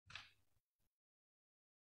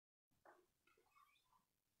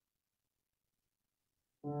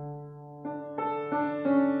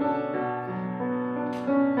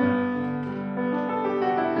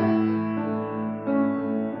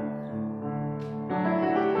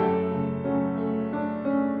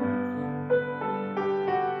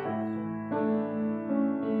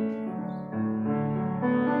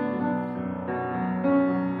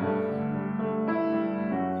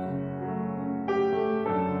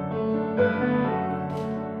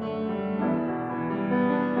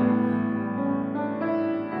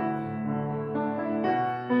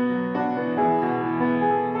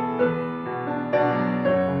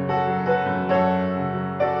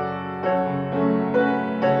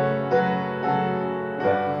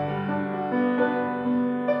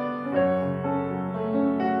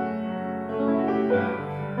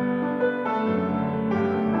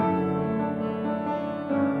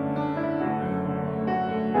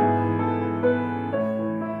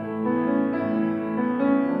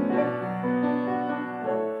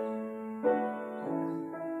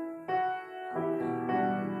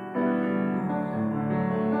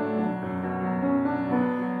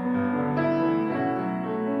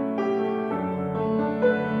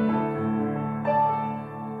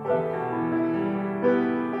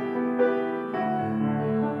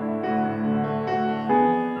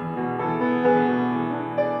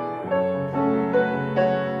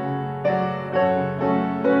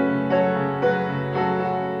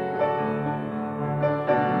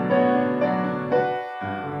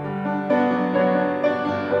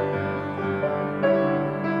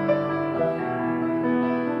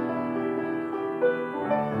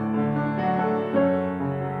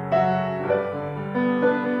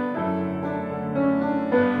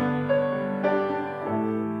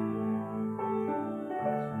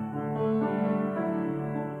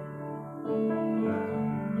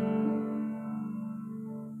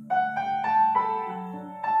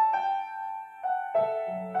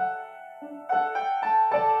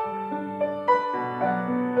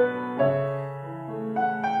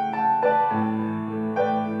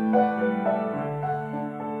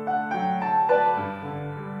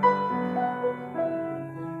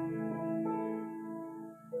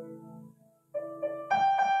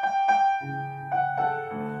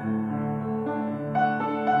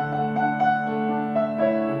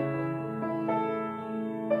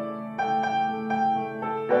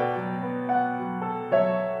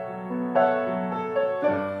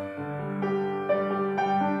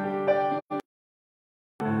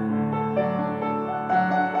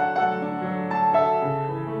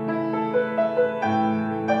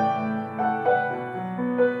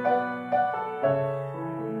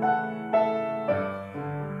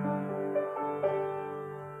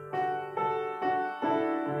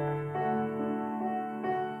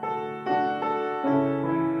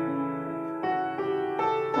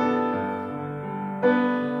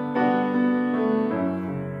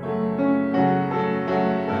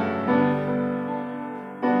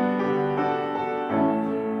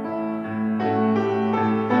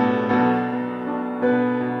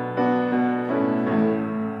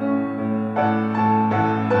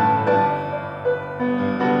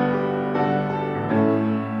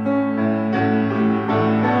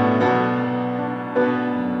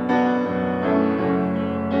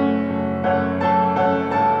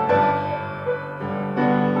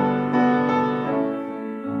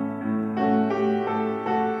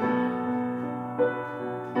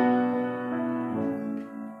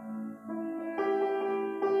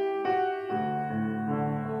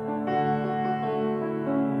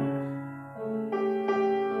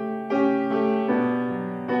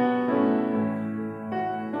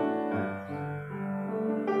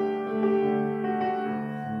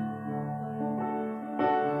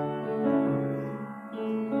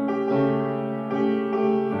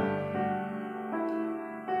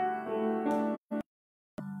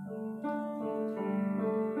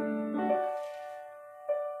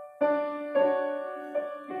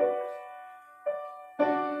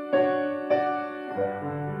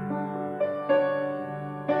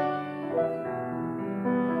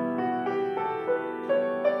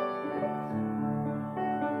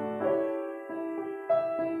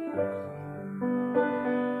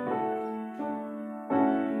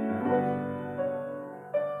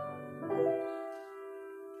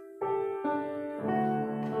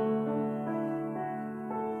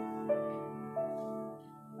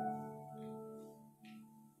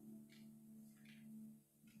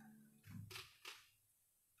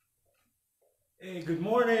Hey, good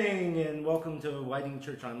morning and welcome to Whiting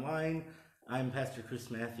Church Online. I'm Pastor Chris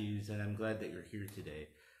Matthews and I'm glad that you're here today.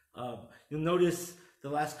 You'll notice the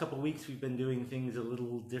last couple weeks we've been doing things a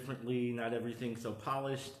little differently, not everything so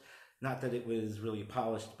polished. Not that it was really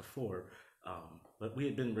polished before, but we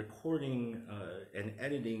had been recording and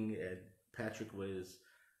editing, and Patrick was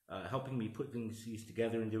helping me put these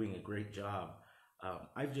together and doing a great job.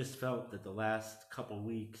 I've just felt that the last couple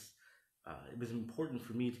weeks it was important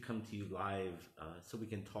for me to come to you live so we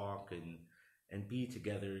can talk and be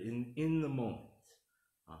together in the moment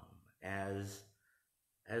as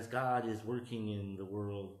as God is working in the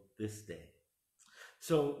world this day.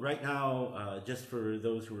 So right now, just for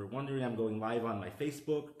those who are wondering, I'm going live on my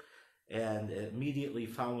Facebook, and immediately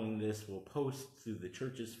following this, we'll post through the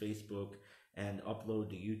church's Facebook and upload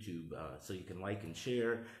to YouTube, so you can like and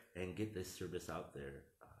share and get this service out there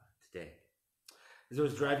today. As I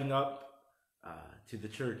was driving up to the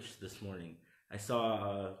church this morning, I saw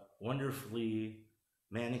a wonderfully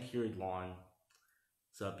manicured lawn,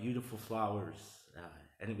 saw beautiful flowers,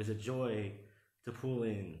 and it was a joy to pull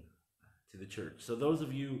in to the church. So those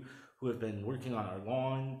of you who have been working on our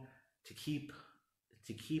lawn to keep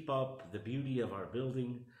up the beauty of our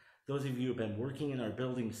building, those of you who have been working in our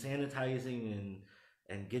building sanitizing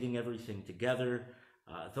and getting everything together,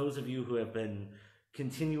 those of you who have been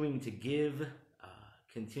continuing to give,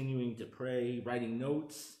 continuing to pray, writing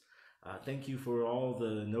notes, thank you for all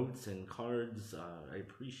the notes and cards. I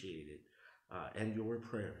appreciate it, and your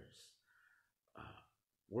prayers.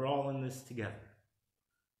 We're all in this together,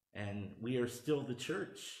 and we are still the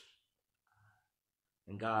church,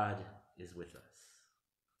 and God is with us.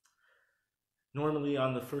 Normally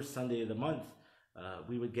on the first Sunday of the month,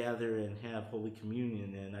 we would gather and have Holy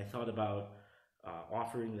Communion, and I thought about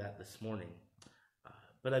offering that this morning.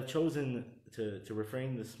 But I've chosen to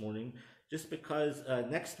refrain this morning just because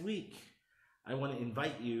next week I want to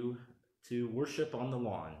invite you to worship on the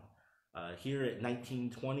lawn here at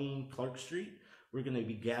 1920 Clark Street. We're going to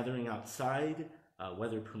be gathering outside,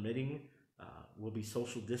 weather permitting. We'll be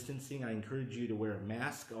social distancing. I encourage you to wear a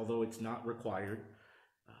mask, although it's not required,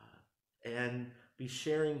 and be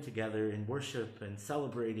sharing together in worship and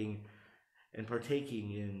celebrating and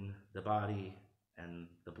partaking in the body and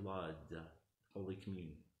the blood, Holy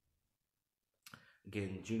Communion.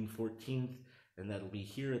 Again, June 14th, and that'll be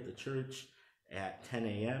here at the church at 10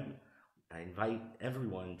 a.m. I invite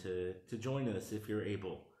everyone to join us if you're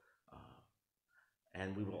able.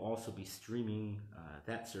 And we will also be streaming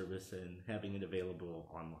that service and having it available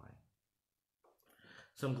online.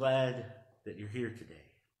 So I'm glad that you're here today.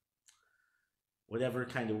 Whatever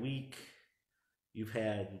kind of week you've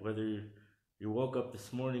had, whether you woke up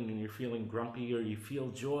this morning and you're feeling grumpy, or you feel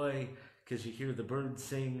joy because you hear the birds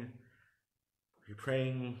sing, you're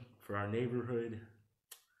praying for our neighborhood,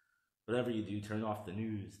 whatever you do, turn off the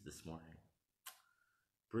news this morning.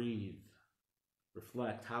 Breathe,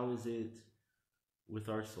 reflect, how is it with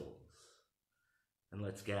our souls? And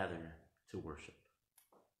let's gather to worship.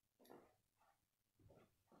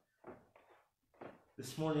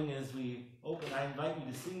 This morning as we open, I invite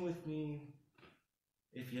you to sing with me,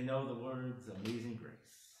 if you know the words, Amazing Grace.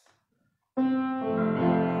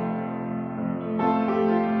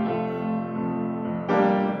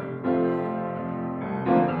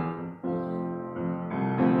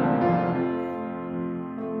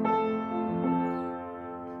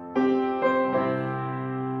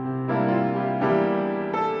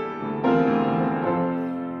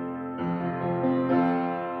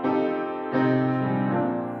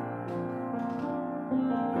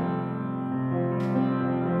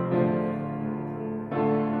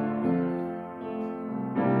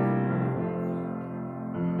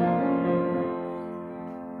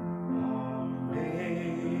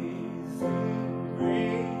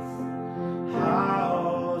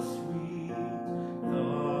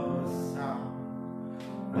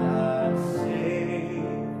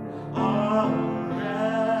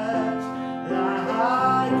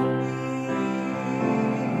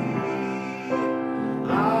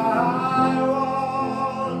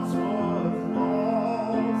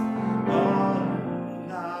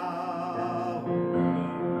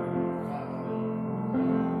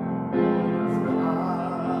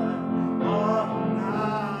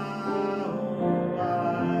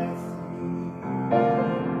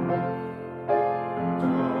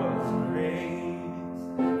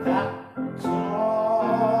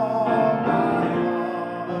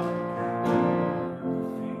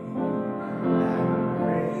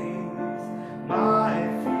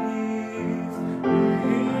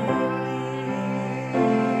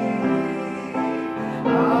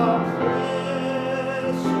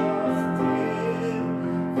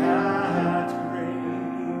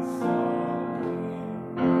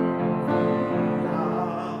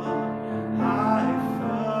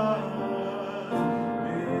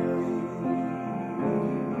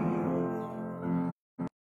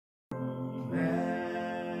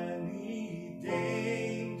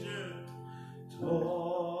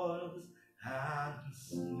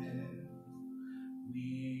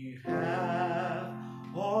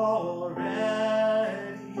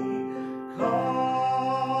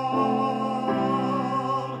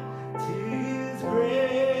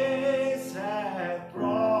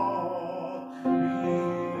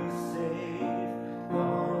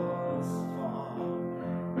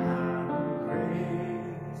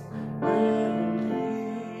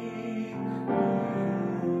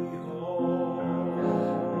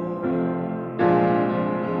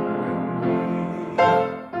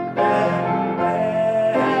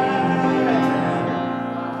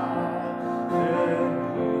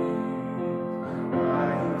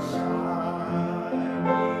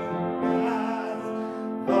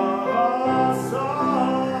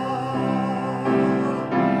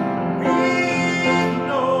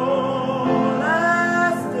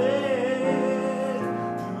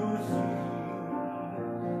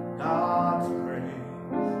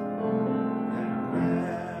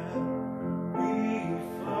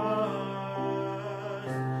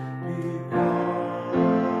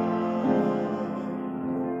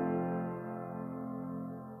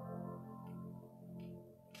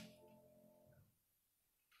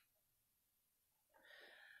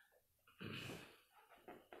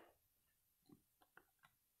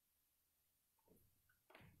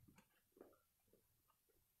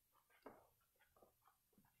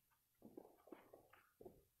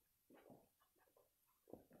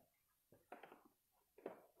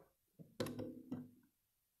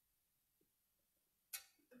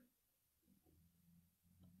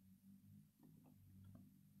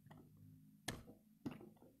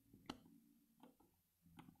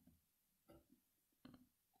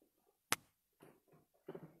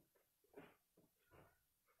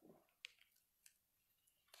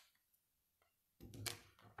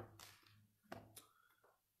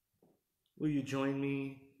 Will you join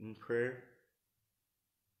me in prayer?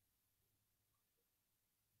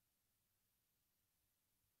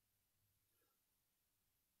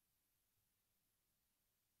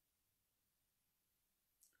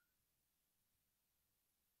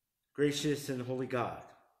 Gracious and holy God,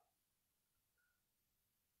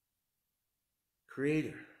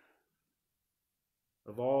 Creator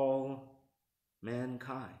of all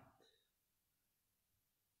mankind,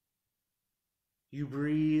 you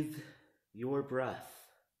breathed your breath,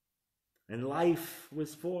 and life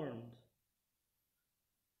was formed.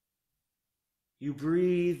 You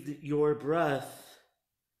breathed your breath,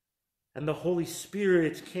 and the Holy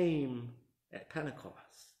Spirit came at Pentecost.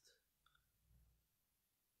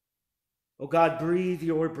 Oh God, breathe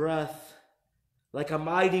your breath like a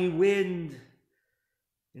mighty wind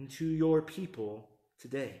into your people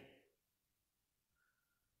today.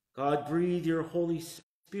 God, breathe your Holy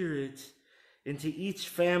Spirit into each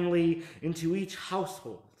family, into each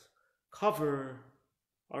household. Cover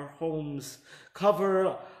our homes,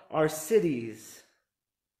 cover our cities,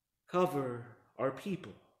 cover our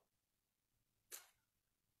people.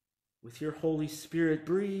 With your Holy Spirit,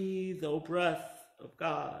 breathe, O breath of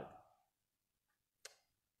God.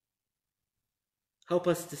 Help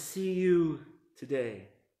us to see you today.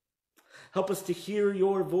 Help us to hear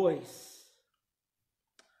your voice.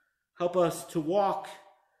 Help us to walk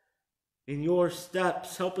in your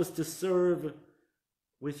steps. Help us to serve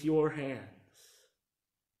with your hands.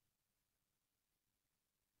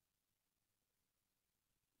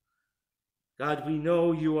 God, we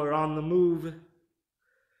know you are on the move.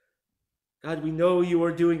 God, we know you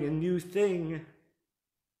are doing a new thing.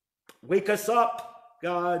 Wake us up,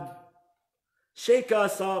 God. Shake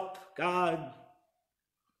us up, God.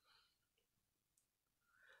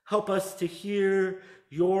 Help us to hear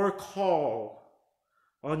your call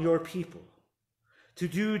on your people, to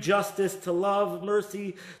do justice, to love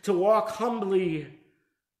mercy, to walk humbly,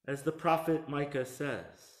 as the prophet Micah says.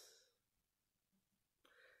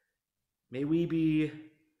 May we be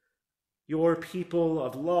your people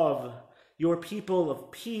of love, your people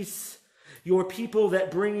of peace, your people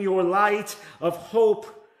that bring your light of hope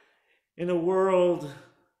in a world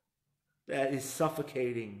that is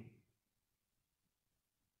suffocating.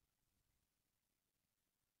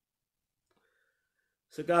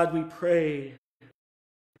 So God, we pray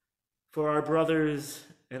for our brothers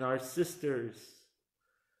and our sisters.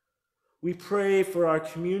 We pray for our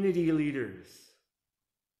community leaders.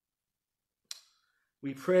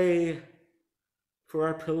 We pray for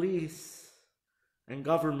our police and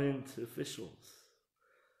government officials.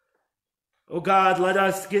 Oh God, let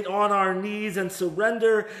us get on our knees and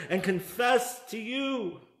surrender and confess to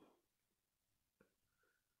you.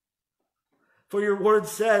 For your word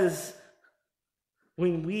says,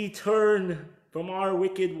 when we turn from our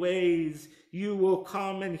wicked ways, you will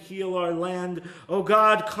come and heal our land. Oh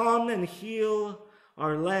God, come and heal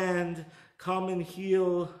our land. Come and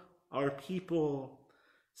heal our people.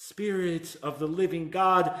 Spirit of the living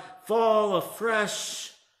God, fall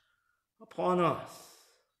afresh upon us.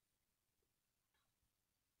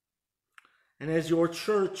 And as your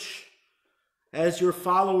church, as your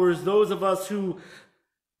followers, those of us who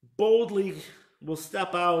boldly will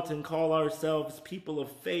step out and call ourselves people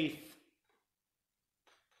of faith,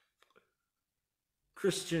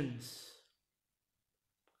 Christians,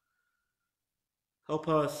 help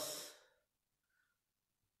us,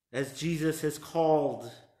 as Jesus has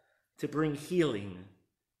called, to bring healing.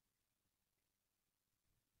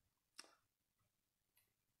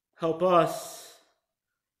 Help us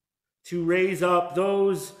to raise up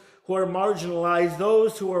those who are marginalized,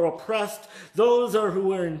 those who are oppressed, those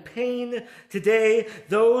who are in pain today,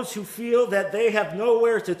 those who feel that they have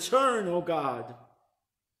nowhere to turn, oh God.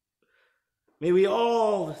 May we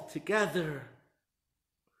all together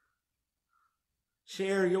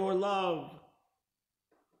share your love,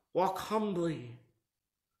 walk humbly,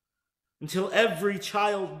 until every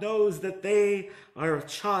child knows that they are a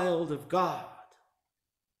child of God.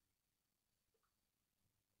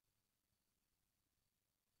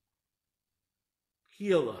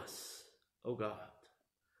 Heal us, O God.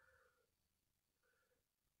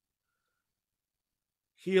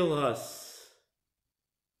 Heal us.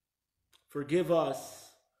 Forgive us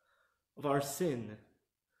of our sin.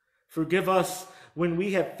 Forgive us when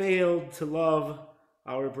we have failed to love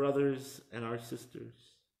our brothers and our sisters.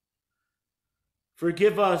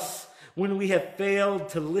 Forgive us when we have failed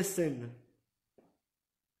to listen.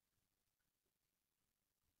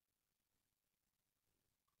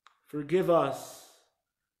 Forgive us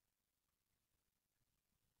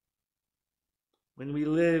when we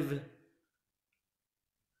live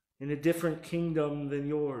in a different kingdom than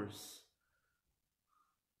yours,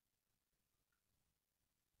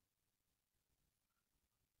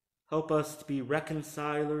 Help us to be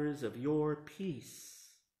reconcilers of your peace.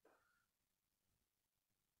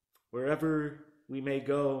 Wherever we may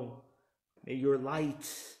go, may your light,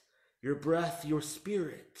 your breath, your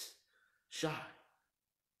spirit shine.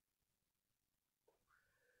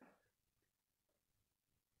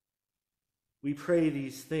 We pray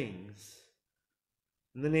these things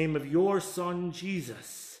in the name of your Son,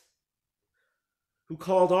 Jesus, who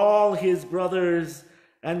called all his brothers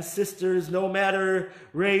and sisters, no matter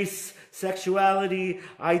race, sexuality,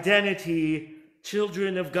 identity,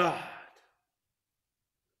 children of God.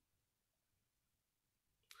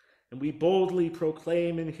 And we boldly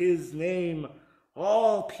proclaim in his name,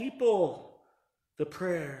 all people, the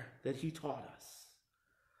prayer that he taught us.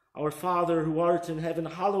 Our Father, who art in heaven,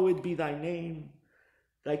 hallowed be thy name.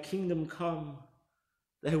 Thy kingdom come,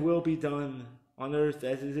 thy will be done on earth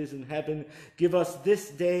as it is in heaven. Give us this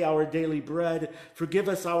day our daily bread. Forgive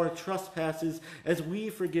us our trespasses as we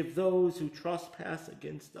forgive those who trespass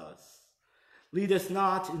against us. Lead us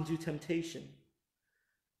not into temptation,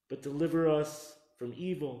 but deliver us from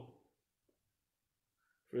evil.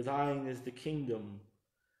 For thine is the kingdom,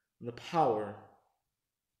 and the power,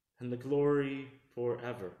 and the glory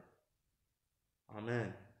forever.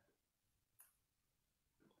 Amen.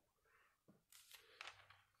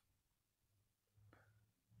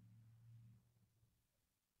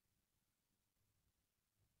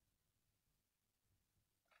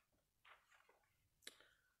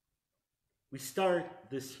 We start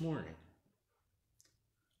this morning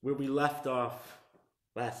where we left off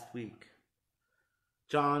last week.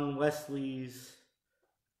 John Wesley's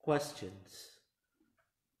questions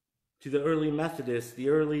to the early Methodists, the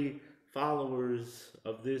early followers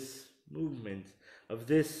of this movement, of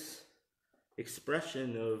this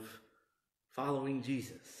expression of following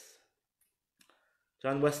Jesus.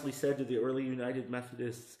 John Wesley said to the early United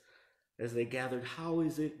Methodists as they gathered, "How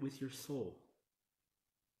is it with your soul?"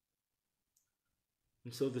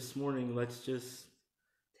 And so this morning, let's just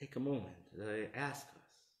take a moment to ask us.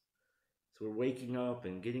 So we're waking up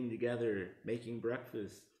and getting together, making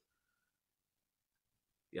breakfast,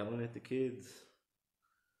 yelling at the kids.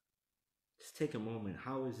 Just take a moment.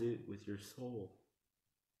 How is it with your soul?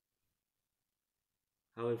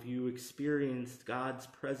 How have you experienced God's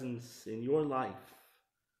presence in your life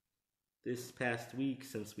this past week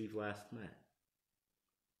since we've last met?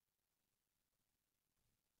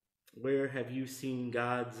 Where have you seen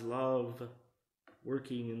God's love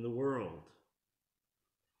working in the world?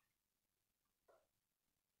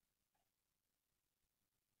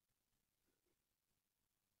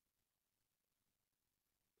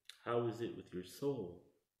 How is it with your soul?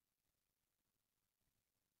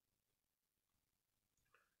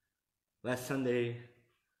 Last Sunday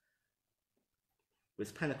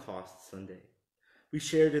was Pentecost Sunday. We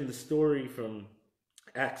shared in the story from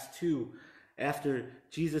Acts 2 after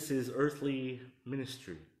Jesus' earthly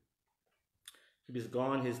ministry. He was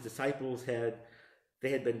gone. His disciples had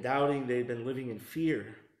been doubting. They had been living in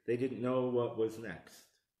fear. They didn't know what was next.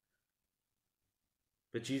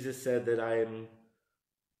 But Jesus said that I'm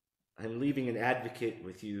leaving an advocate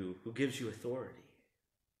with you who gives you authority.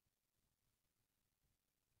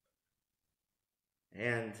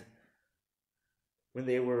 And when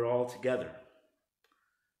they were all together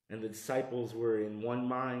and the disciples were in one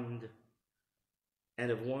mind and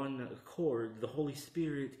of one accord, the Holy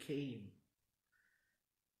Spirit came.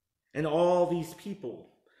 And all these people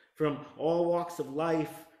from all walks of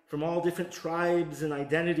life, from all different tribes and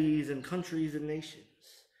identities and countries and nations,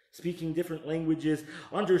 speaking different languages,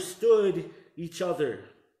 understood each other.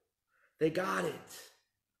 They got it.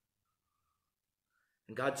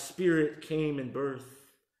 And God's Spirit came and birthed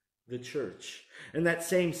the church. And that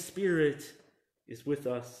same Spirit is with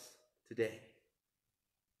us today.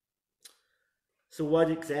 So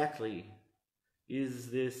what exactly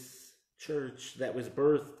is this church that was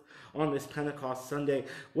birthed on this Pentecost Sunday?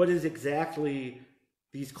 What is exactly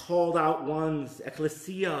these called out ones,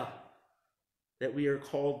 ecclesia, that we are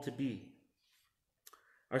called to be?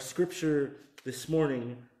 Our scripture this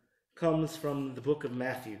morning comes from the book of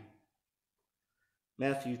Matthew.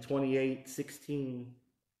 Matthew 28:16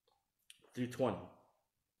 through 20.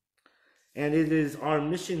 And it is our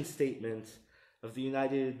mission statement of the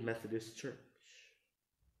United Methodist Church.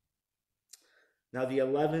 Now the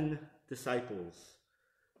 11 disciples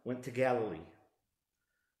went to Galilee,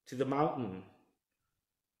 to the mountain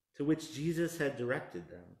to which Jesus had directed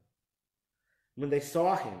them. When they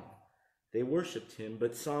saw him, they worshipped him,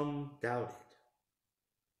 but some doubted.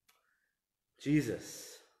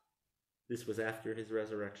 Jesus, this was after his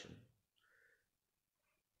resurrection.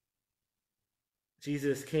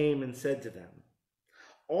 Jesus came and said to them,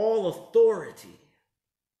 "All authority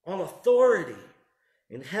All authority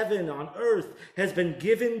in heaven, on earth, has been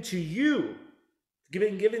given to you,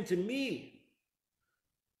 given to me.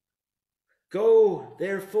 Go,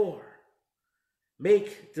 therefore,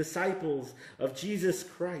 make disciples of Jesus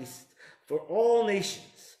Christ for all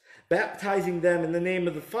nations, baptizing them in the name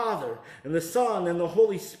of the Father, and the Son, and the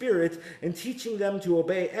Holy Spirit, and teaching them to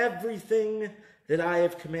obey everything that I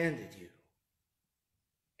have commanded you.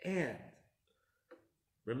 And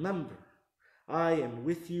remember, I am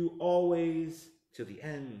with you always to the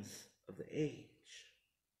ends of the age.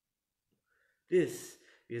 This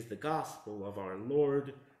is the gospel of our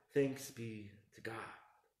Lord. Thanks be to God.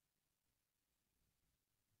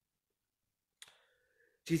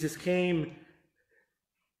 Jesus came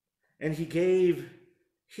and he gave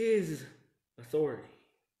his authority,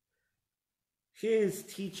 his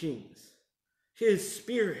teachings, his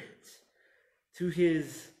Spirit to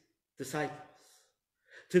his disciples,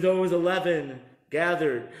 to those 11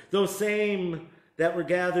 gathered, those same that were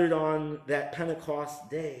gathered on that Pentecost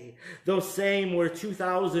day, those same where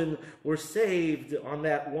 2,000 were saved on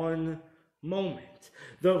that one moment,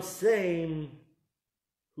 those same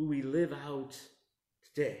who we live out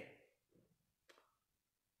today.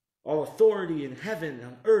 All authority in heaven and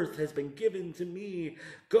on earth has been given to me.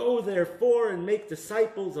 Go therefore and make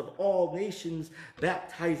disciples of all nations,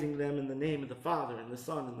 baptizing them in the name of the Father and the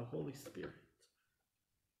Son and the Holy Spirit.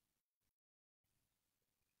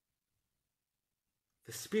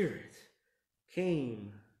 The Spirit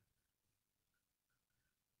came,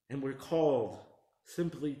 and we're called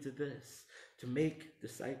simply to this, to make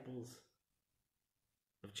disciples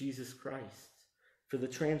of Jesus Christ for the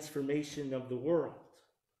transformation of the world.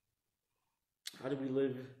 How do we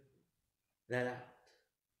live that out?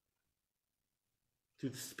 Through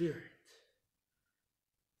the Spirit.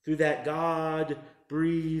 Through that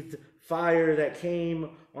God-breathed fire that came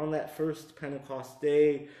on that first Pentecost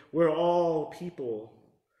day, where all people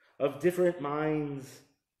of different minds,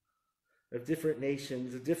 of different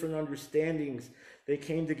nations, of different understandings, they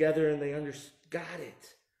came together and they got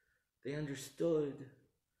it. They understood,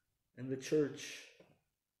 and the church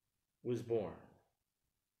was born.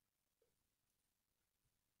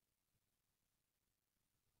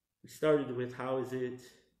 We started with, how is it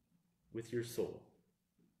with your soul?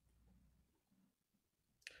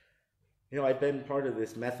 You know, I've been part of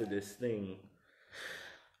this Methodist thing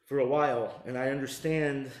for a while, and I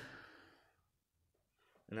understand,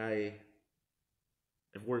 and I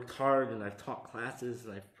have worked hard, and I've taught classes,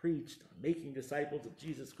 and I've preached on making disciples of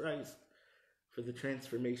Jesus Christ for the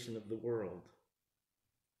transformation of the world.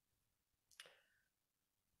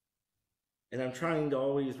 And I'm trying to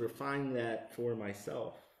always refine that for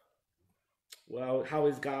myself. Well, how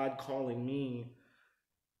is God calling me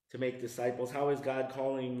to make disciples? How is God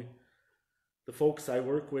calling the folks I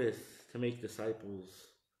work with to make disciples?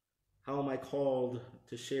 How am I called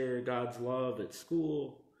to share God's love at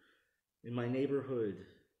school, in my neighborhood,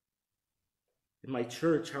 in my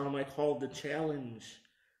church? How am I called to challenge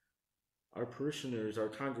our parishioners, our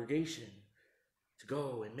congregation, to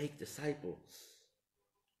go and make disciples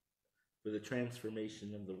for the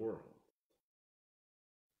transformation of the world?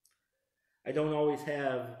 I don't always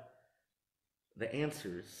have the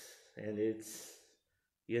answers, and it's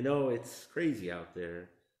crazy out there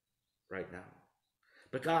right now.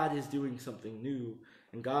 But God is doing something new,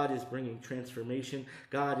 and God is bringing transformation.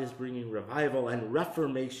 God is bringing revival and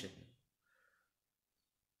reformation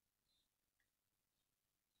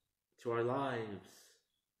to our lives,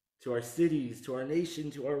 to our cities, to our nation,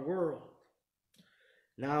 to our world.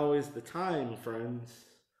 Now is the time, friends,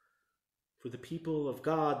 for the people of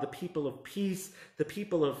God, the people of peace, the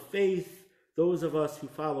people of faith, those of us who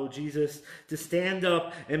follow Jesus, to stand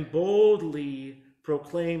up and boldly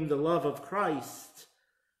proclaim the love of Christ,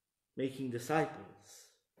 making disciples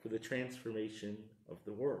for the transformation of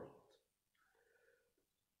the world.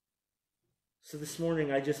 So this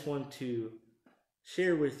morning, I just want to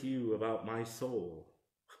share with you about my soul,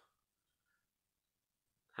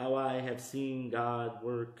 how I have seen God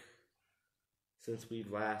work since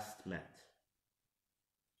we've last met.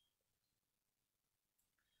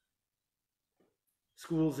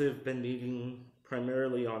 Schools have been meeting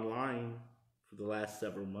primarily online for the last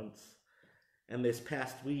several months. And this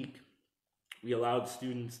past week, we allowed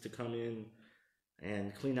students to come in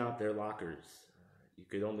and clean out their lockers. You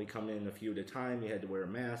could only come in a few at a time. You had to wear a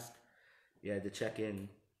mask. You had to check in.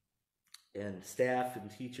 And staff and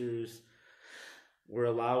teachers were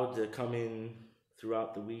allowed to come in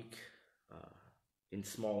throughout the week in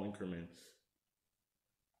small increments.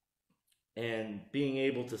 And being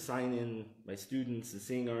able to sign in my students and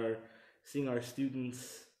seeing our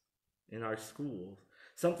students in our schools.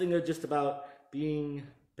 Something just about being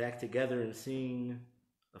back together and seeing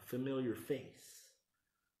a familiar face.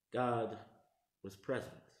 God was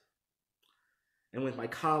present. And with my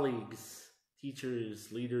colleagues,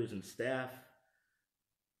 teachers, leaders, and staff,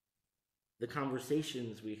 the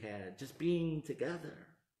conversations we had, just being together,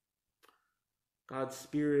 God's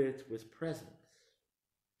Spirit was present,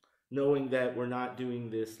 knowing that we're not doing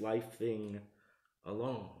this life thing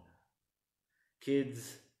alone.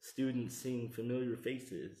 Kids, students seeing familiar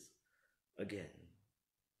faces again.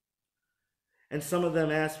 And some of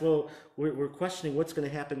them asked, well, we're questioning what's going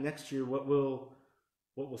to happen next year. What will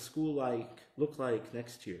school look like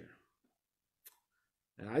next year?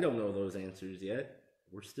 And I don't know those answers yet.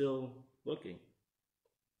 We're still looking.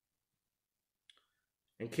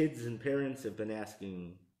 And kids and parents have been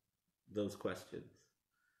asking those questions.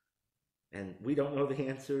 And we don't know the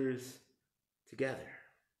answers together.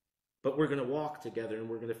 But we're going to walk together and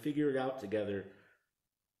we're going to figure it out together.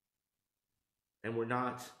 And we're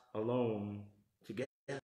not alone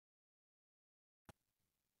together.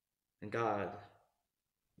 And God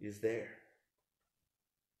is there.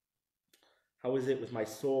 How is it with my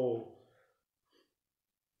soul?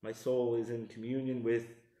 My soul is in communion with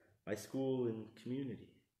my school and community.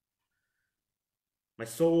 My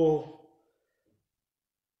soul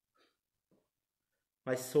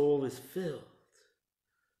is filled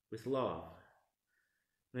with love.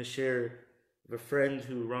 I'm going to share with a friend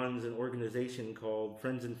who runs an organization called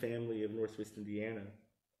Friends and Family of Northwest Indiana.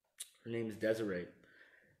 Her name is Desiree.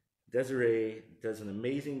 Desiree does an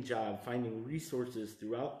amazing job finding resources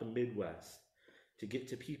throughout the Midwest to get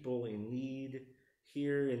to people in need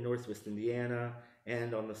here in Northwest Indiana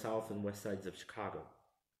and on the south and west sides of Chicago.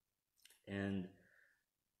 And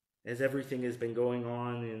as everything has been going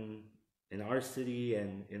on in our city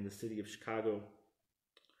and in the city of Chicago,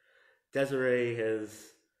 Desiree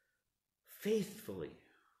has faithfully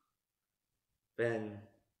been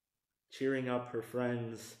cheering up her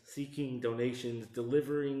friends, seeking donations,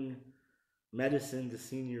 delivering medicine to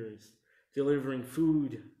seniors, delivering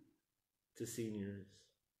food to seniors,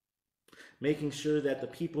 making sure that the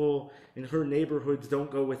people in her neighborhoods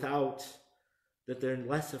don't go without, that they're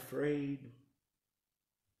less afraid,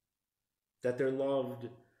 that they're loved,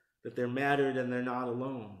 that they're mattered, and they're not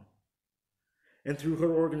alone. And through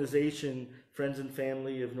her organization, Friends and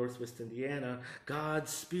Family of Northwest Indiana,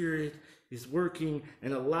 God's Spirit is working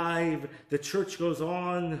and alive. The church goes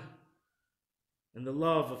on, and the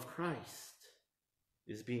love of Christ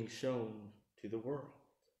is being shown to the world.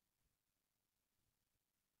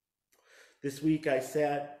 This week I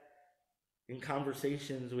sat in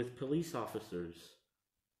conversations with police officers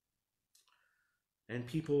and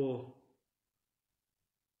people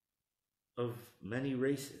of many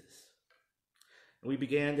races. And we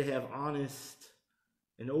began to have honest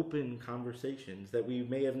and open conversations that we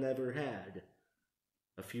may have never had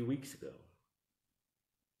a few weeks ago.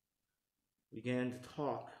 We began to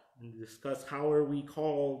talk and discuss how are we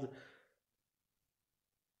called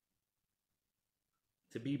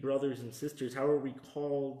to be brothers and sisters? How are we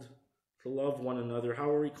called to love one another? How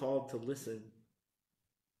are we called to listen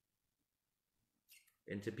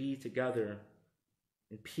and to be together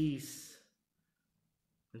in peace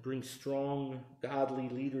and bring strong, godly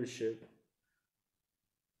leadership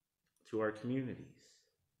to our communities?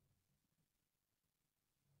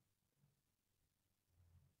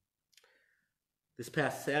 This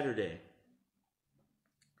past Saturday,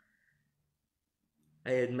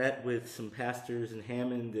 I had met with some pastors in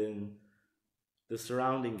Hammond and the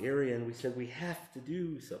surrounding area, and we said, we have to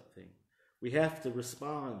do something. We have to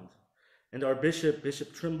respond. And our bishop,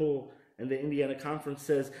 Bishop Trimble, and the Indiana Conference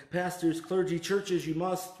says, pastors, clergy, churches, you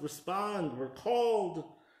must respond. We're called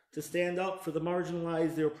to stand up for the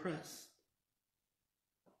marginalized, the oppressed,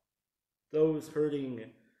 those hurting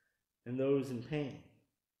and those in pain.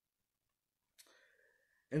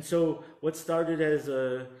 And so what started as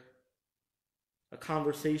a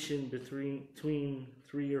conversation between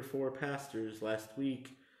 3 or 4 pastors last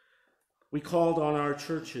week, we called on our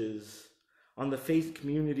churches, on the faith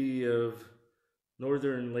community of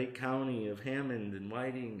northern Lake County, of Hammond and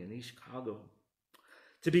Whiting and East Chicago,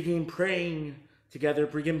 to begin praying together,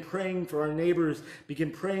 begin praying for our neighbors,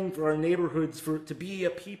 begin praying for our neighborhoods, to be a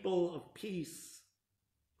people of peace,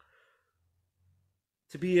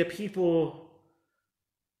 to be a people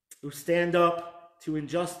who stand up to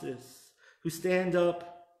injustice, who stand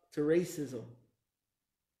up to racism,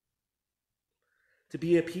 to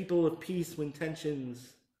be a people of peace when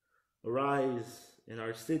tensions arise in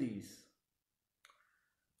our cities.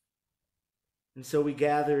 And so we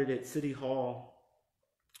gathered at City Hall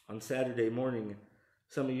on Saturday morning.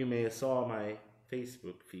 Some of you may have saw my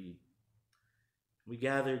Facebook feed. We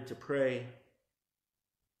gathered to pray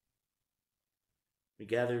We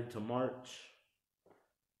gathered to march,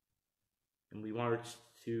 and we marched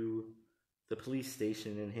to the police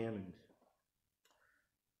station in Hammond.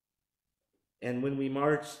 And when we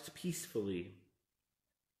marched peacefully,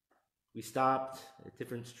 we stopped at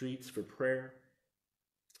different streets for prayer.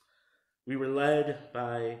 We were led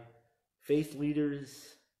by faith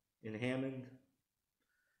leaders in Hammond.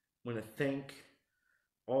 I want to thank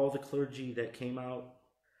all the clergy that came out.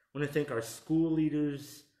 I want to thank our school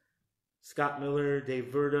leaders, Scott Miller, Dave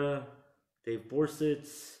Verda, Dave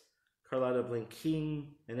Borsitz, Carlotta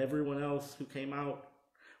Blink-King, and everyone else who came out.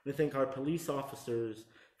 I want to thank our police officers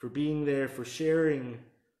for being there, for sharing,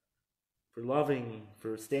 for loving,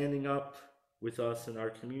 for standing up with us in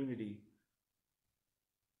our community.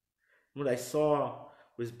 What I saw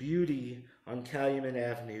was beauty on Calumet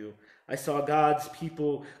Avenue. I saw God's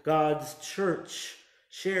people, God's church,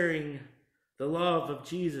 sharing the love of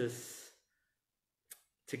Jesus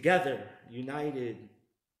together, united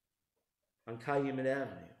on Calumet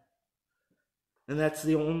Avenue. And that's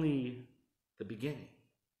only the beginning.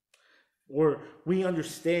 Or we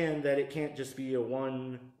understand that it can't just be a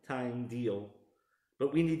one-time deal,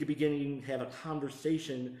 but we need to begin to have a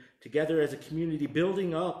conversation together as a community,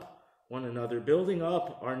 building up one another, building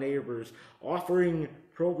up our neighbors, offering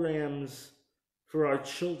programs for our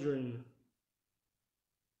children,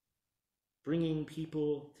 bringing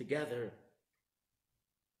people together,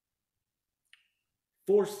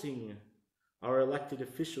 forcing our elected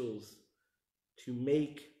officials to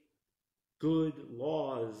make good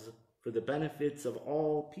laws for the benefits of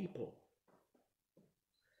all people.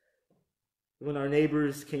 When our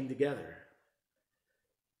neighbors came together,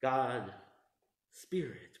 God's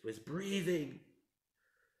Spirit was breathing.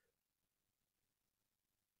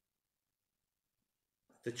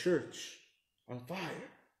 The church on fire.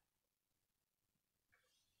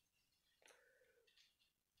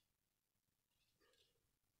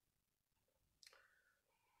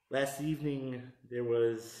 Last evening, there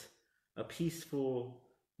was a peaceful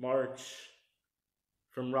march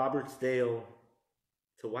from Robertsdale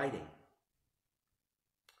to Whiting.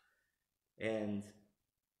 And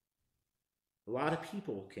a lot of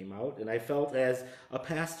people came out, and I felt as a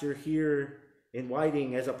pastor here in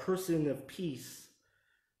Whiting, as a person of peace,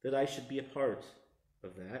 that I should be a part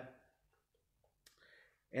of that.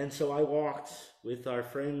 And so I walked with our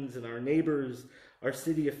friends and our neighbors, our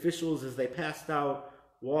city officials, as they passed out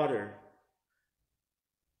water.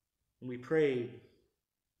 And we prayed,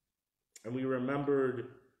 and we remembered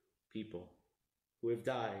people who have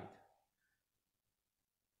died.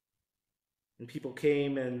 And people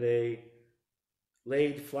came and they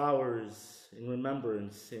laid flowers in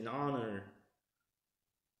remembrance, in honor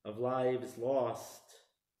of lives lost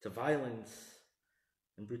to violence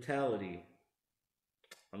and brutality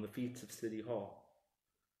on the feet of City Hall.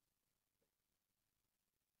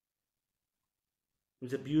 It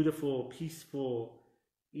was a beautiful, peaceful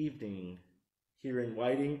evening here in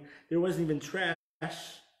Whiting. There wasn't even trash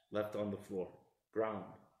left on the ground.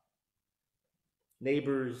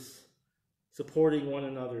 Neighbors supporting one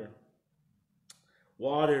another.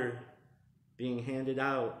 Water being handed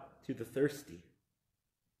out to the thirsty.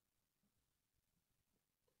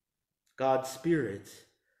 God's Spirit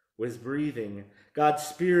was breathing. God's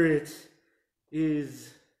Spirit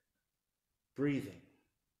is breathing.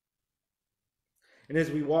 And as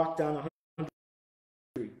we walked down 100th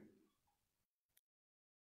Street,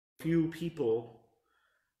 a few people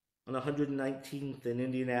on 119th in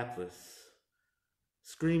Indianapolis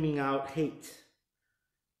screaming out hate,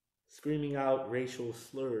 screaming out racial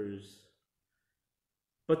slurs.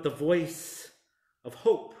 But the voice of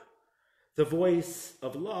hope, the voice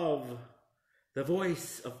of love, the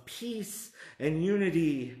voice of peace and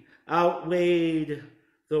unity outweighed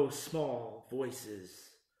those small voices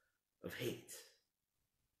of hate.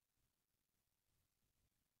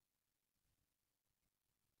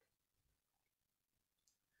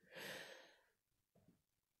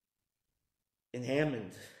 In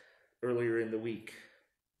Hammond, earlier in the week,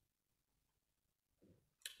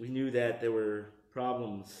 we knew that there were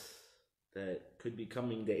problems that could be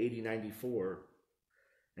coming to 8094,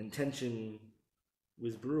 and tension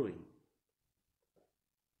was brewing.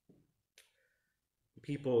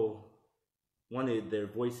 People wanted their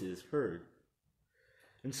voices heard.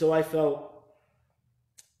 And so I felt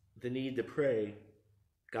the need to pray,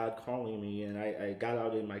 God calling me, and I got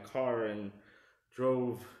out in my car and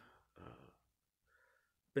drove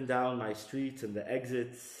up and down my streets and the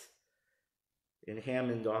exits in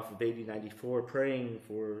Hammond off of 8094, praying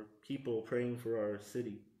for people, praying for our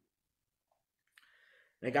city.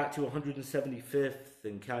 And I got to 175th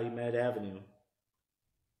and Calumet Avenue.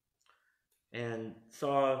 and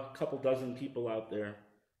saw a couple dozen people out there,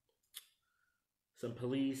 some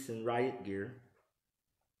police and riot gear.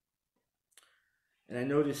 And I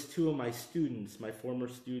noticed two of my students, my former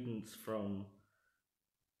students from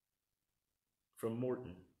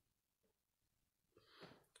Morton.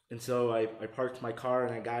 And so I parked my car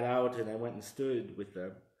and I got out and I went and stood with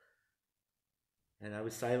them. And I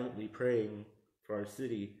was silently praying for our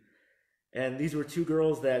city. And these were two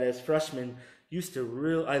girls that as freshmen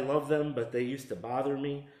I love them, but they used to bother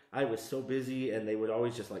me. I was so busy and they would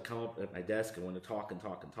always just like come up at my desk and want to talk and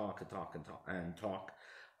talk and talk and talk and talk and talk.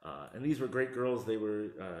 And these were great girls. They were,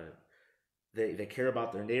 they care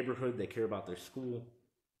about their neighborhood. They care about their school.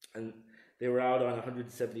 And they were out on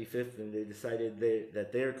 175th and they decided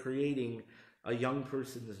that they're creating a young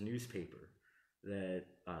person's newspaper, that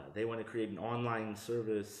they want to create an online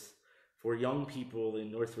service for young people in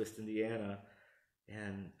Northwest Indiana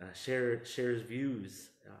and shares views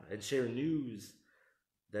and share news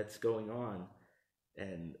that's going on.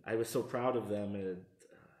 And I was so proud of them, and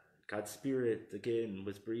God's Spirit again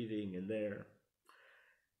was breathing in there.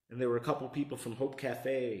 And there were a couple people from Hope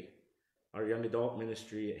Cafe, our young adult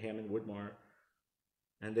ministry at Hammond Woodmar,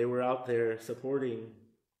 and they were out there supporting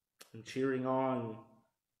and cheering on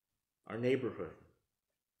our neighborhood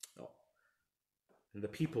and the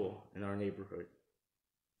people in our neighborhood.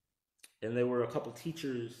 And there were a couple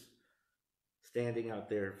teachers standing out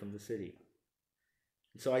there from the city.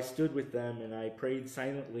 And so I stood with them and I prayed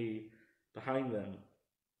silently behind them.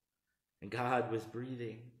 And God was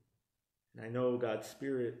breathing. And I know God's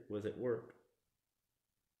Spirit was at work.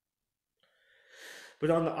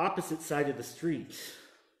 But on the opposite side of the street,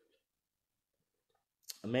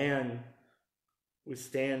 a man was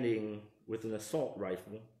standing with an assault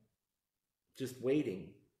rifle, just waiting.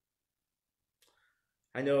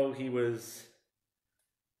 I know he was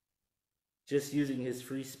just using his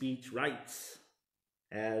free speech rights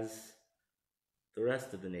as the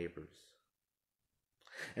rest of the neighbors.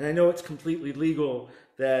 And I know it's completely legal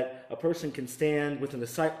that a person can stand with an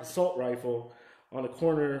assault rifle on a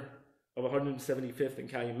corner of 175th and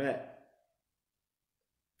Calumet.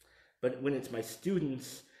 But when it's my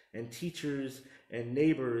students and teachers and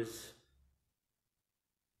neighbors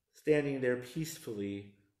standing there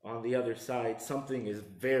peacefully on the other side, something is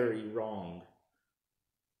very wrong.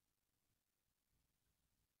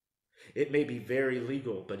 It may be very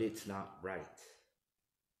legal, but it's not right.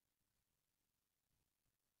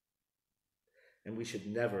 And we should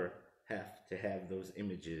never have to have those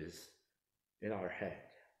images in our head.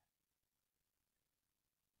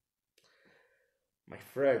 My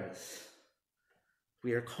friends,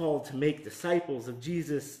 we are called to make disciples of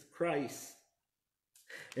Jesus Christ.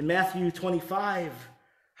 In Matthew 25,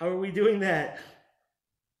 how are we doing that?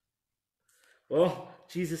 Well,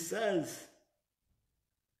 Jesus says,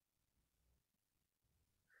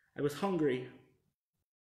 I was hungry,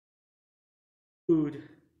 food,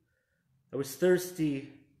 I was thirsty,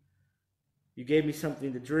 you gave me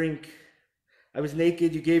something to drink. I was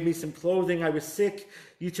naked, you gave me some clothing. I was sick,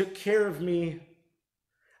 you took care of me.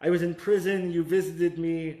 I was in prison, you visited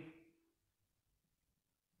me.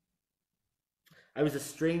 I was a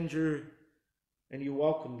stranger, and you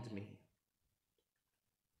welcomed me.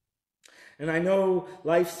 And I know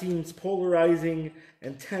life seems polarizing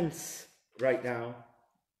and tense right now.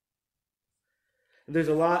 And there's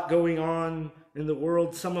a lot going on in the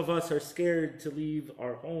world. Some of us are scared to leave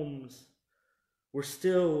our homes. We're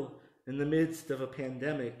still in the midst of a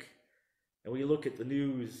pandemic, and we look at the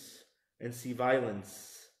news and see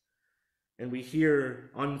violence, and we hear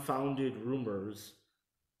unfounded rumors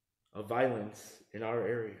of violence in our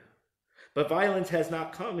area. But violence has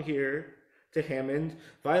not come here to Hammond.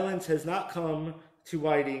 Violence has not come to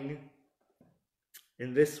Whiting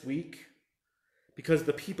in this week, because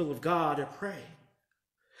the people of God are praying.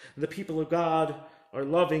 And the people of God are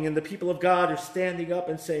loving, and the people of God are standing up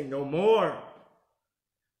and saying, no more.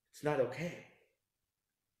 It's not okay.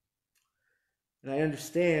 And I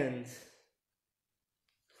understand.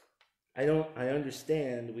 I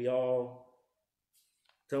understand we all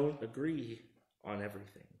don't agree on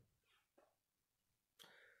everything.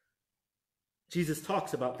 Jesus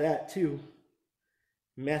talks about that too.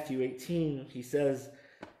 In Matthew 18, he says,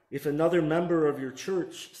 if another member of your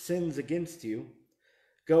church sins against you,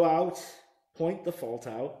 go out, point the fault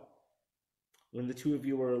out. When the two of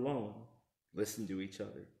you are alone, listen to each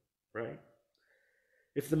other, right?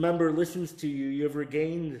 If the member listens to you, you have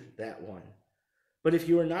regained that one. But if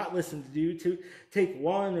you are not listened to, take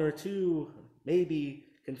one or two, maybe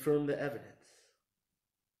confirm the evidence.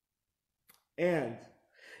 And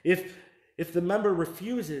if the member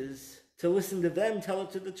refuses to listen to them, tell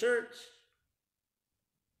it to the church.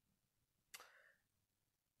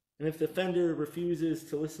 And if the offender refuses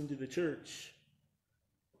to listen to the church,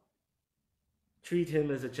 treat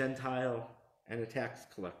him as a Gentile and a tax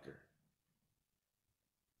collector.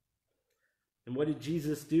 And what did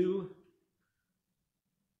Jesus do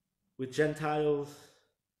with Gentiles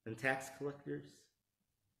and tax collectors?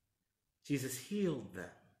 Jesus healed them.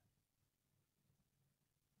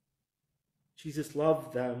 Jesus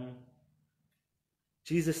loved them.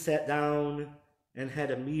 Jesus sat down and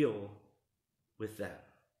had a meal with them.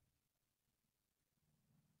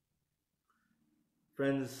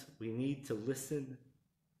 Friends, we need to listen.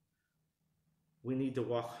 We need to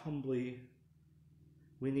walk humbly.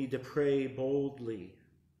 We need to pray boldly.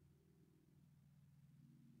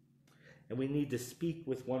 And we need to speak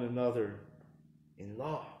with one another in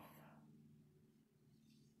love.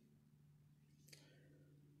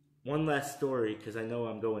 One last story, because I know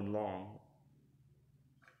I'm going long.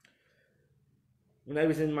 When I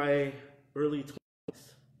was in my early 20s,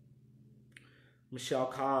 Michelle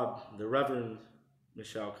Cobb, the Reverend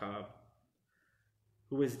Michelle Cobb,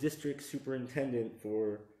 who was district superintendent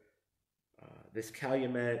for this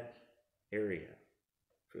Calumet area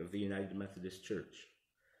of the United Methodist Church,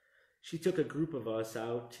 she took a group of us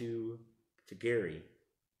out to Gary,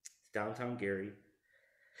 downtown Gary,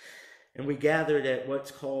 and we gathered at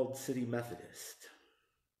what's called City Methodist,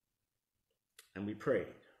 and we prayed.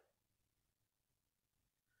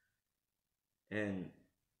 And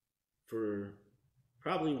for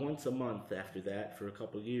probably once a month after that, for a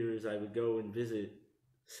couple of years, I would go and visit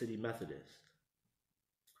City Methodist.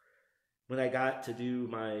 When I got to do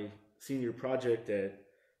my senior project at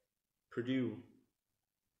Purdue,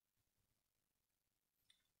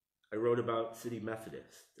 I wrote about City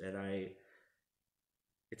Methodist, and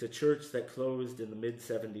it's a church that closed in the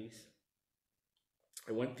mid-70s.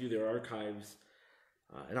 I went through their archives,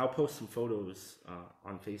 and I'll post some photos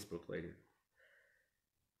on Facebook later.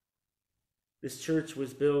 This church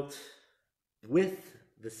was built with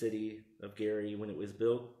the city of Gary when it was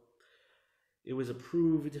built. It was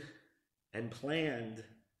approved and planned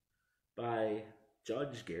by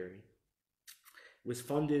Judge Gary. It was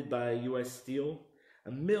funded by U.S. Steel,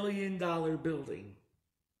 $1 million building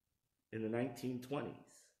in the 1920s.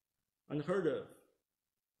 Unheard of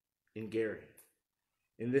in Gary,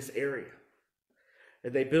 in this area.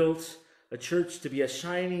 And they built a church to be a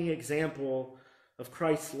shining example of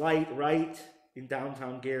Christ's light right in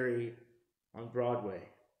downtown Gary on Broadway,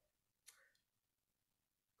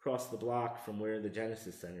 across the block from where the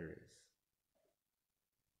Genesis Center is.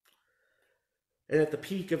 And at the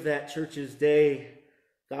peak of that church's day,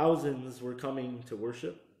 thousands were coming to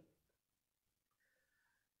worship.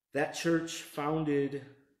 That church founded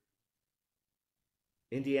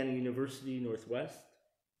Indiana University Northwest.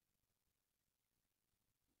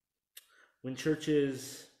 When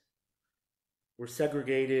churches were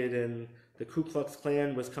segregated and the Ku Klux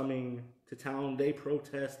Klan was coming to town, they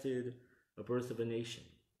protested a birth of a nation.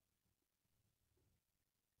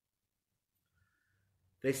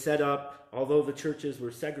 They set up, although the churches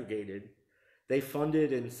were segregated, they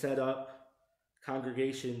funded and set up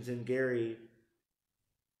congregations in Gary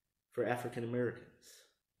for African Americans.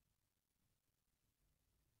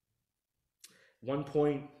 At one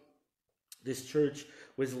point, this church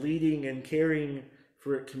was leading and caring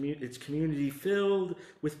for its community filled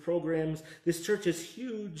with programs. This church is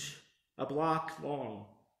huge, a block long,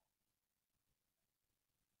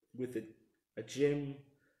 with a gym,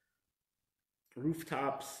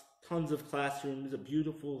 rooftops, tons of classrooms, a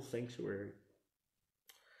beautiful sanctuary.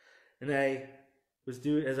 And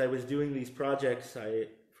as I was doing these projects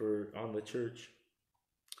on the church,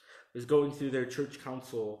 I was going through their church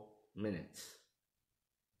council minutes.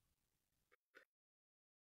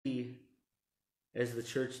 As the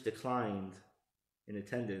church declined in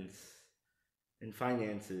attendance and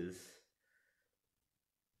finances,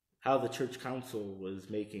 how the church council was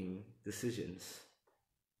making decisions.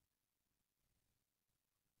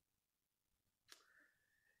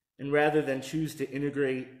 And rather than choose to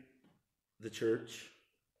integrate the church,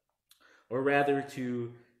 or rather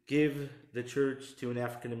to give the church to an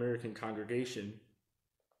African American congregation,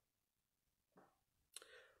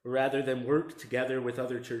 rather than work together with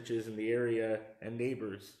other churches in the area and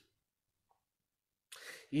neighbors,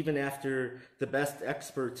 even after the best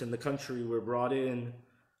experts in the country were brought in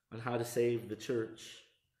on how to save the church,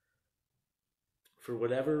 for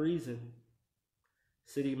whatever reason,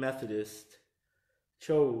 City Methodist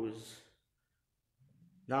chose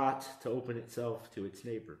not to open itself to its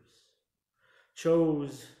neighbors,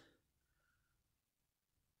 chose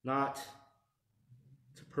not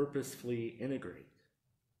to purposefully integrate,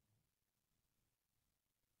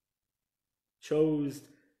 chose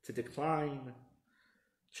to decline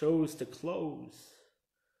chose to close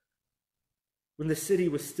when the city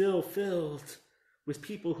was still filled with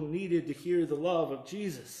people who needed to hear the love of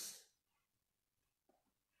Jesus.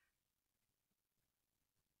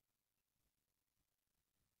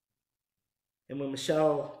 And when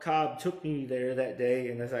Michelle Cobb took me there that day,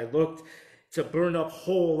 and as I looked, it's a burn-up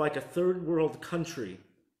hole like a third world country.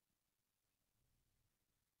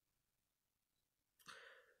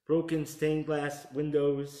 Broken stained glass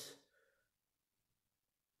windows,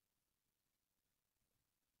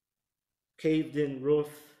 caved-in roof,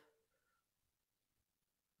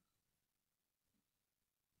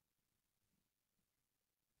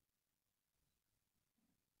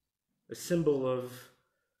 a symbol of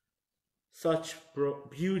such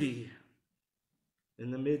beauty in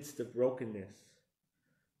the midst of brokenness.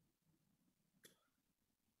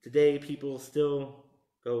 Today, people still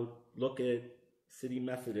go look at City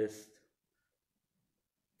Methodist.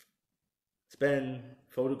 It's been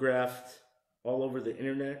photographed all over the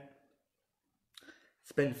internet.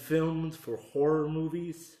 It's been filmed for horror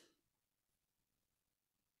movies.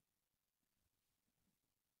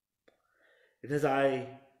 And as I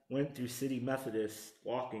went through City Methodist,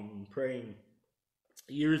 walking and praying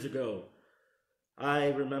years ago, I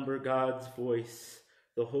remember God's voice,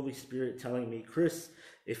 the Holy Spirit telling me, Chris,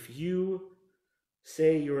 if you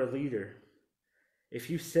say you're a leader, if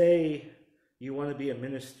you say you want to be a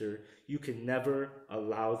minister, you can never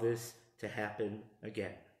allow this to happen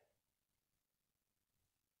again.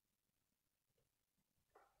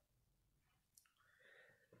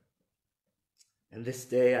 And this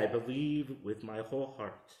day I believe with my whole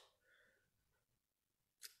heart,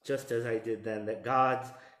 just as I did then, that God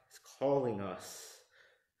is calling us.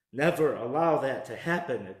 Never allow that to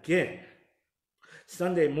happen again.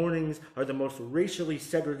 Sunday mornings are the most racially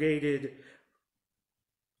segregated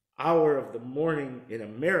hour of the morning in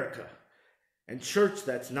America. And church,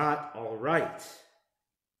 that's not all right.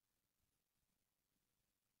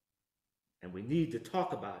 And we need to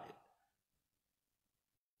talk about it.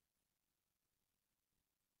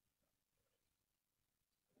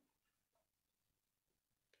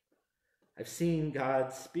 I've seen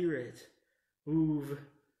God's Spirit move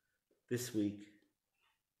this week.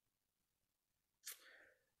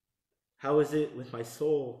 How is it with my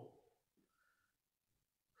soul?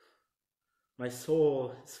 My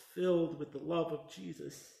soul is filled with the love of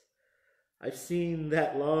Jesus. I've seen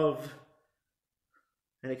that love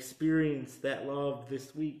and experienced that love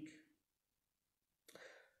this week.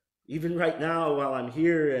 Even right now, while I'm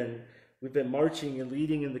here and we've been marching and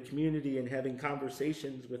leading in the community and having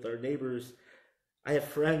conversations with our neighbors, I have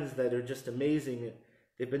friends that are just amazing.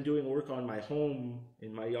 They've been doing work on my home,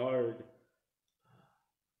 in my yard.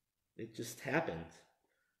 It just happened.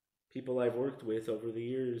 People I've worked with over the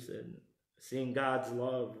years and seeing God's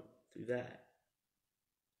love through that.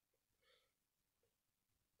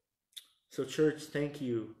 So church, thank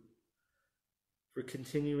you for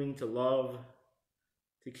continuing to love,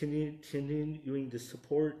 to continuing to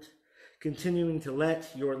support, continuing to let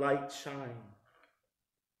your light shine.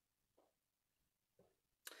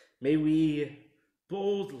 May we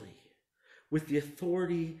boldly, with the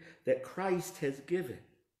authority that Christ has given,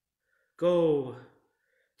 go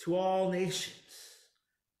to all nations,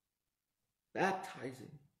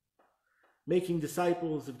 baptizing, making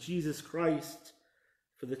disciples of Jesus Christ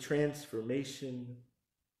for the transformation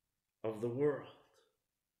of the world.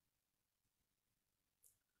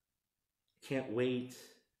 Can't wait to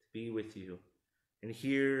be with you and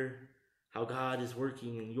hear how God is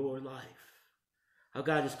working in your life, how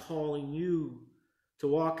God is calling you to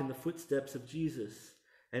walk in the footsteps of Jesus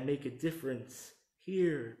and make a difference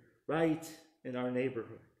here, right in our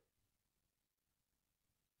neighborhood.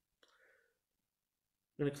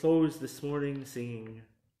 I'm going to close this morning singing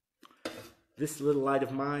This Little Light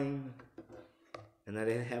of Mine, and then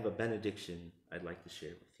I have a benediction I'd like to share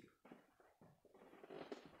with you.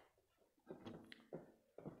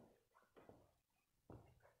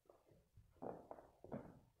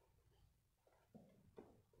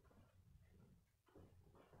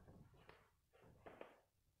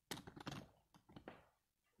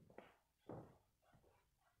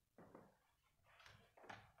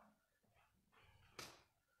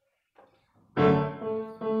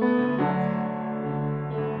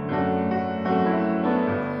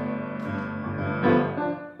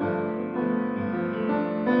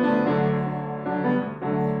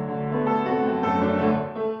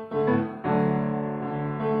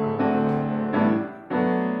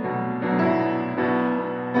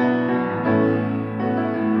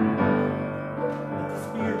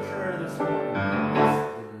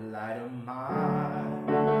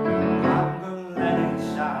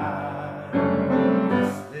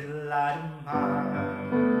 light of mine,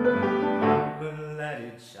 I'm gonna let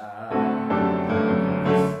it shine.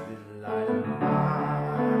 This little light of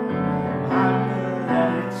mine, I'm gonna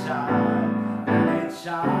let it shine. Let it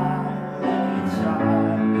shine, let it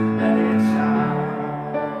shine, let it shine.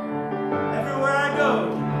 Everywhere I go,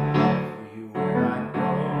 everywhere I go,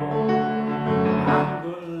 I'm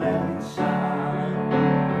gonna let it shine.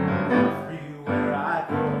 Everywhere I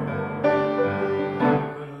go, I'm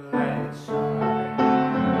gonna let it shine.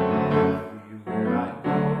 Everywhere I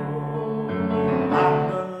go, I'm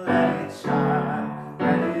gonna let it shine.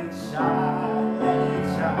 Let it shine, let it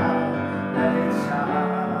shine, let it shine.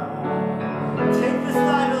 Take this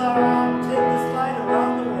light around, take this light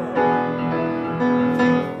around the world.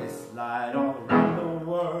 Take this light all around the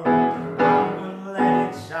world. I'm gonna let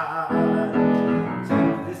it shine.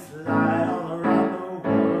 Take this light all around the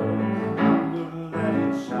world. I'm gonna let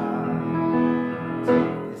it shine.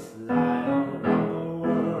 Take this light all around the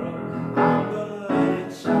world. I'm gonna let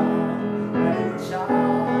it shine. Let it shine,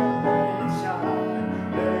 let it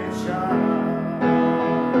shine, let it shine.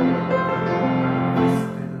 This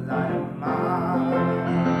little light of mine,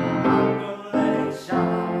 I'm gonna let it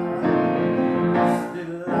shine. This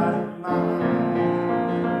little light of mine,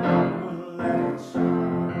 I'm gonna let it shine.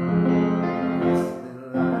 This little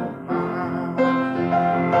light of mine,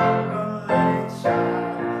 I'm gonna let it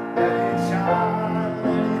shine. Let it shine,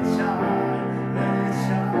 let it shine, let it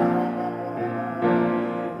shine.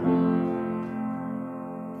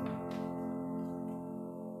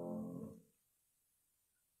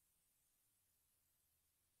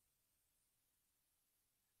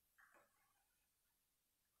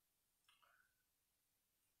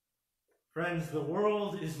 Friends, the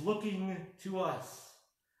world is looking to us,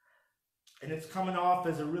 and it's coming off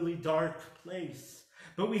as a really dark place.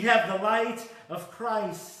 But we have the light of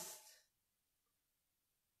Christ,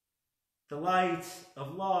 the light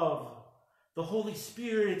of love, the Holy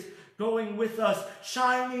Spirit going with us,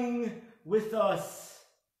 shining with us,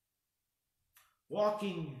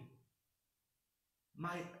 walking,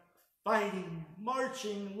 fighting,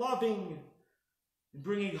 marching, loving, and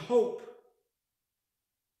bringing hope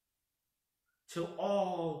till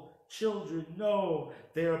all children know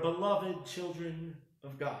they are beloved children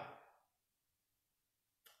of God.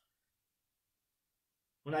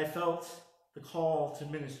 When I felt the call to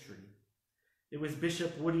ministry, it was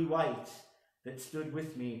Bishop Woody White that stood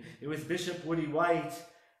with me. It was Bishop Woody White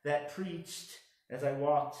that preached as I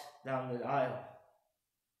walked down the aisle.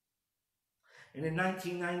 And in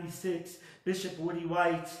 1996, Bishop Woody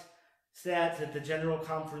White sat at the General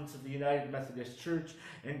Conference of the United Methodist Church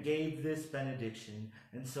and gave this benediction.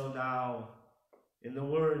 And so now, in the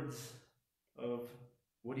words of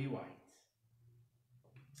Woody White,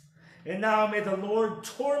 and now may the Lord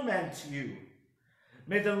torment you.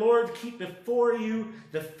 May the Lord keep before you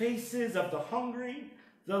the faces of the hungry,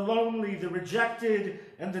 the lonely, the rejected,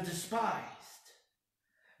 and the despised.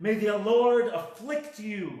 May the Lord afflict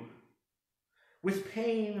you with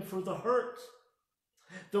pain for the hurt,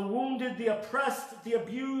 the wounded, the oppressed, the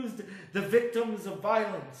abused, the victims of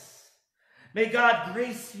violence. May God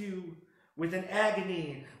grace you with an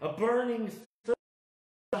agony, a burning thirst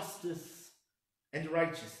for justice and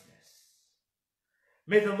righteousness.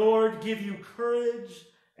 May the Lord give you courage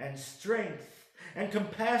and strength and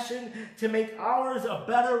compassion to make ours a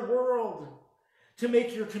better world, to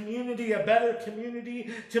make your community a better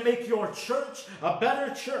community, to make your church a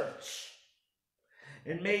better church.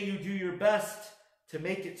 And may you do your best to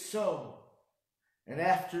make it so. And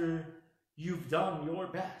after you've done your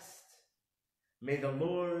best, may the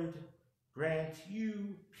Lord grant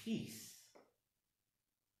you peace.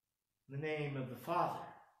 In the name of the Father,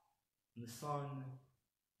 and the Son,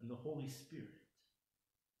 and the Holy Spirit.